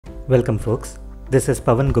Welcome folks, this is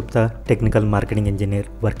Pavan Gupta, Technical Marketing Engineer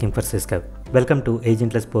working for Cisco. Welcome to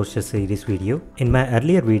Agentless Posture series video. In my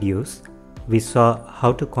earlier videos, we saw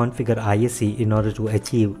how to configure ISE in order to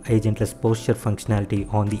achieve Agentless Posture functionality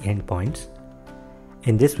on the endpoints.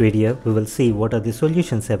 In this video, we will see what are the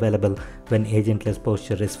solutions available when Agentless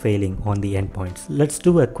Posture is failing on the endpoints. Let's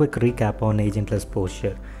do a quick recap on Agentless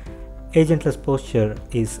Posture. Agentless Posture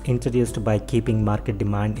is introduced by keeping market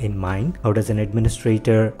demand in mind. How does an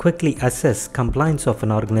administrator quickly assess compliance of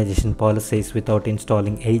an organization policies without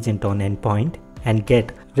installing agent on endpoint and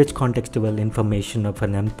get rich contextual information of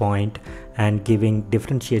an endpoint and giving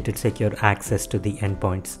differentiated secure access to the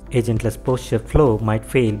endpoints? Agentless Posture flow might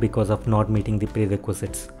fail because of not meeting the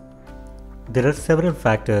prerequisites. There are several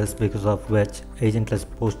factors because of which Agentless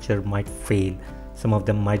Posture might fail. Some of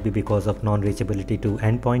them might be because of non-reachability to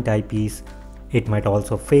endpoint IPs. It might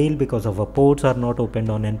also fail because of ports are not opened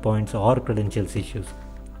on endpoints or credentials issues.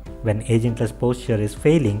 When Agentless Posture is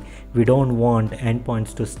failing, we don't want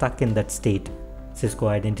endpoints to stuck in that state. Cisco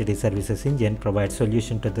Identity Services Engine provides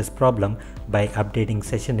solution to this problem by updating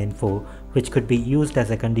session info, which could be used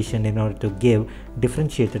as a condition in order to give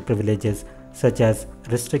differentiated privileges such as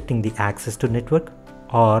restricting the access to network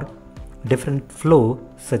or different flow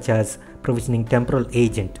such as provisioning temporal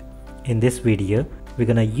agent. In this video, we're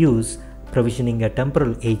gonna use provisioning a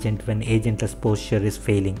temporal agent when Agentless Posture is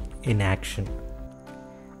failing in action.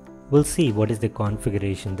 We'll see what is the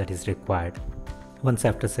configuration that is required. Once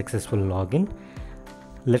after successful login,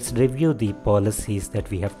 let's review the policies that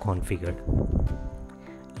we have configured.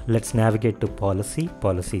 Let's navigate to policy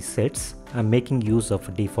sets. I'm making use of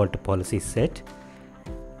a default policy set.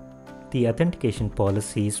 The authentication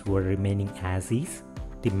policies were remaining as is.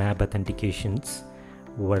 The map authentications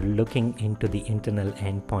were looking into the internal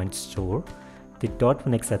endpoint store. The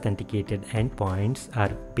 .1x authenticated endpoints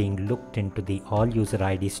are being looked into the all user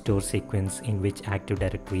ID store sequence in which Active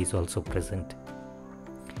Directory is also present.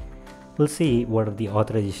 We'll see what are the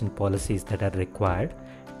authorization policies that are required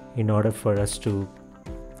in order for us to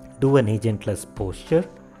do an Agentless Posture,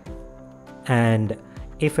 and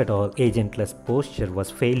if at all Agentless Posture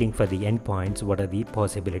was failing for the endpoints, what are the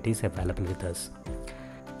possibilities available with us.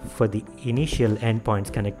 For the initial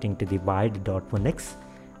endpoints connecting to the wired.1x,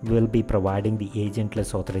 we will be providing the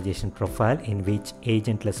Agentless authorization profile in which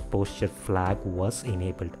Agentless Posture flag was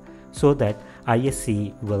enabled, so that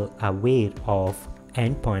ISE will aware of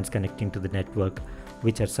endpoints connecting to the network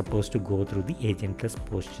which are supposed to go through the Agentless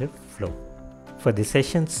Posture flow. For the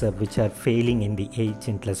sessions which are failing in the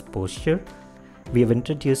Agentless Posture, we have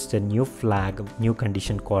introduced a new flag, new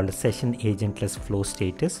condition called Session Agentless Flow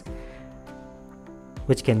Status,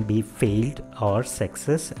 which can be failed or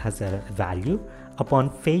success as a value. Upon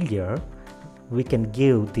failure, we can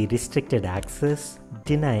give the restricted access,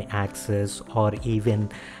 deny access, or even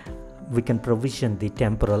we can provision the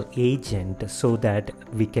temporal agent so that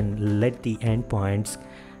we can let the endpoints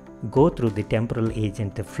go through the temporal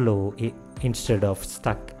agent flow instead of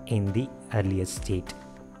stuck in the earlier state.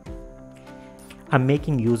 I'm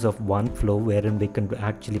making use of one flow wherein we can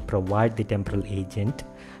actually provide the temporal agent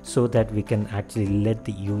so that we can actually let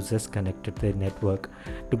the users connected to the network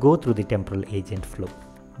to go through the temporal agent flow.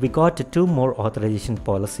 We got two more authorization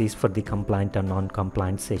policies for the compliant and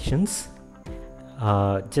non-compliant sessions.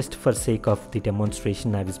 Just for sake of the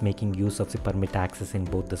demonstration, I was making use of the permit access in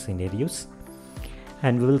both the scenarios.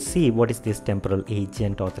 And we will see what is this temporal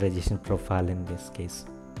agent authorization profile in this case.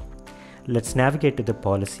 Let's navigate to the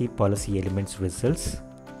policy elements results,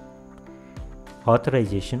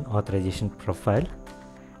 authorization profile,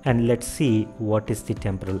 and let's see what is the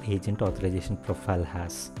temporal agent authorization profile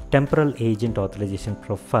has. Temporal agent authorization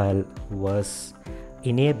profile was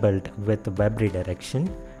enabled with web redirection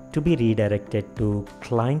to be redirected to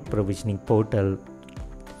client provisioning portal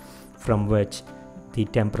from which the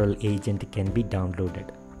temporal agent can be downloaded.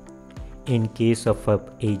 In case of a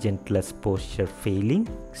Agentless Posture failing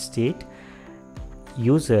state,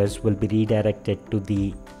 users will be redirected to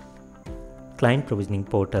the client provisioning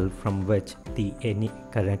portal from which any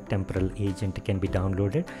correct temporal agent can be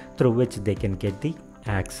downloaded, through which they can get the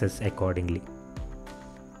access accordingly.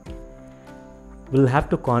 We'll have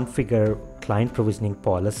to configure client provisioning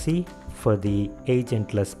policy for the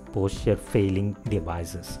Agentless Posture failing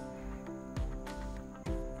devices.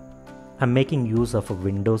 I'm making use of a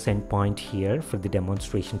Windows endpoint here for the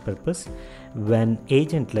demonstration purpose. When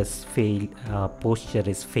Agentless Posture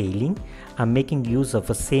is failing, I'm making use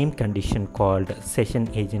of a same condition called Session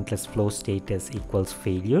Agentless Flow Status equals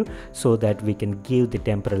failure, so that we can give the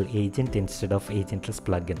temporal agent instead of Agentless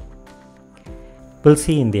plugin. We'll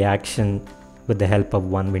see in the action with the help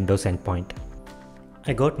of one Windows endpoint.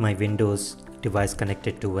 I got my Windows device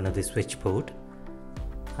connected to one of the switch port.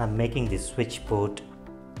 I'm making the switch port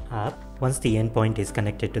up. Once the endpoint is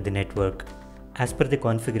connected to the network, as per the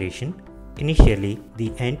configuration, initially the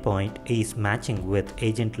endpoint is matching with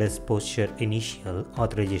Agentless posture initial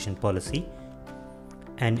authorization policy,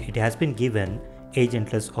 and it has been given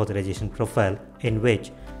Agentless authorization profile in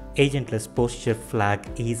which Agentless posture flag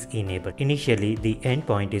is enabled. Initially, the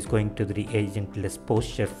endpoint is going to the Agentless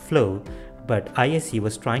posture flow, but ISE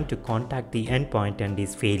was trying to contact the endpoint and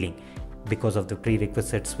is failing because of the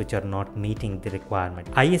prerequisites which are not meeting the requirement.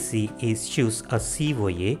 ISE issues a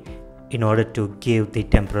COA in order to give the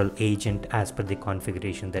temporal agent as per the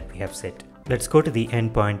configuration that we have set. Let's go to the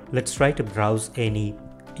endpoint. Let's try to browse any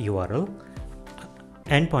URL.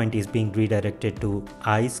 Endpoint is being redirected to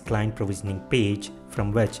ISE client provisioning page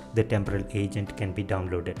from which the temporal agent can be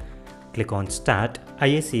downloaded. Click on Start.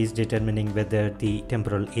 ISE is determining whether the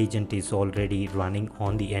temporal agent is already running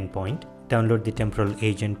on the endpoint. Download the temporal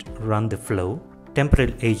agent, run the flow.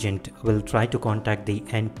 Temporal agent will try to contact the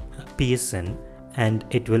PSN and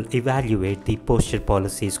it will evaluate the posture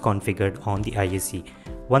policies configured on the ISE.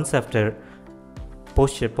 Once after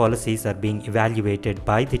posture policies are being evaluated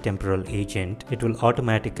by the temporal agent, it will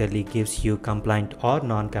automatically gives you compliant or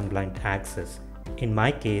non-compliant access. In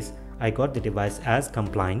my case, I got the device as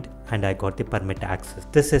compliant and I got the permit access.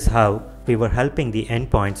 This is how we were helping the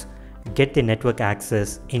endpoints get the network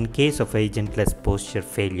access in case of agentless posture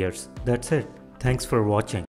failures. That's it. Thanks for watching.